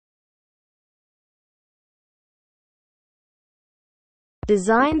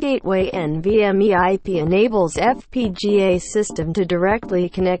Design Gateway NVMe IP enables FPGA system to directly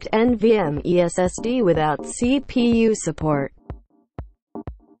connect NVMe SSD without CPU support.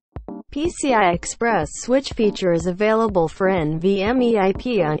 PCI Express switch feature is available for NVMe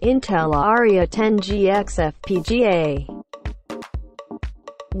IP on Intel Arria 10GX FPGA.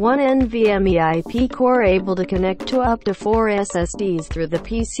 One NVMe IP core able to connect to up to 4 SSDs through the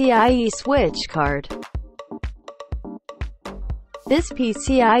PCIe Switch card. This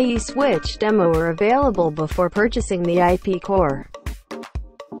PCIe Switch demo are available before purchasing the IP core.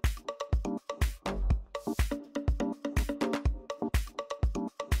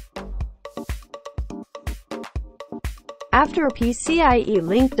 After PCIe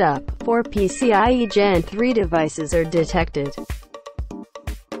linked up, 4 PCIe Gen 3 devices are detected.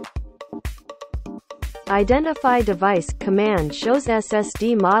 Identify device command shows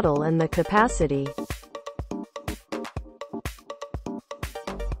SSD model and the capacity.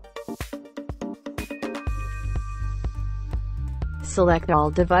 Select all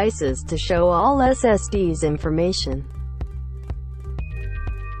devices to show all SSDs information.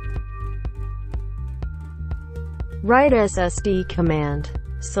 Write SSD command.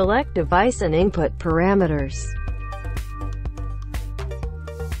 Select device and input parameters.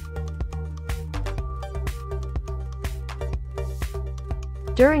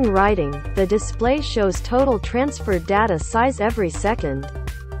 During writing, the display shows total transferred data size every second.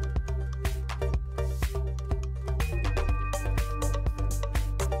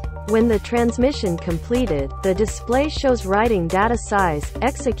 When the transmission completed, the display shows writing data size,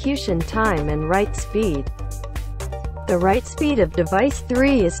 execution time and write speed. The write speed of device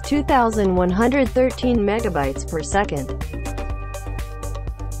 3 is 2113 megabytes per second.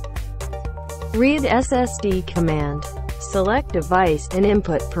 Read SSD command. Select device and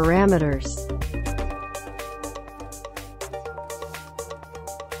input parameters.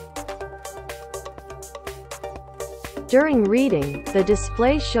 During reading, the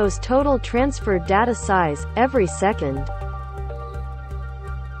display shows total transferred data size, every second.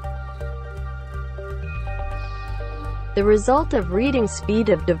 The result of reading speed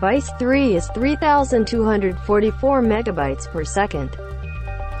of device 3 is 3244 megabytes per second.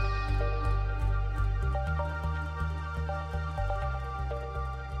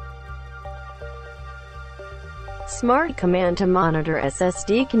 Smart command to monitor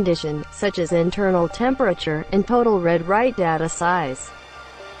SSD condition, such as internal temperature, and total read-write data size.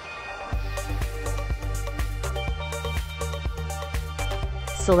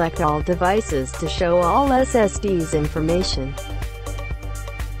 Select all devices to show all SSDs information.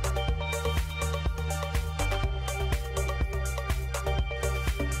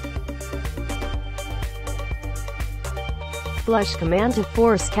 Flush command to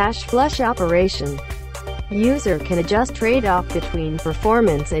force cache flush operation. User can adjust trade-off between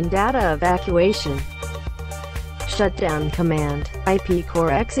performance and data evacuation. Shutdown command. IP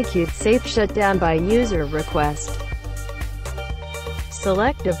core executes safe shutdown by user request.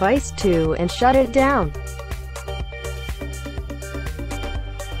 Select device 2 and shut it down.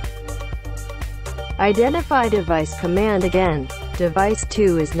 Identify device command again. Device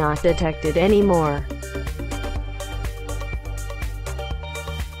 2 is not detected anymore.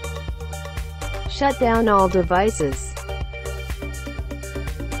 Shut down all devices.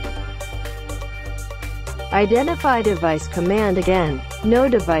 Identify device command again. No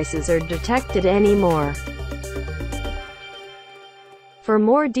devices are detected anymore. For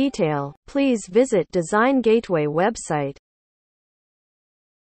more detail, please visit Design Gateway website.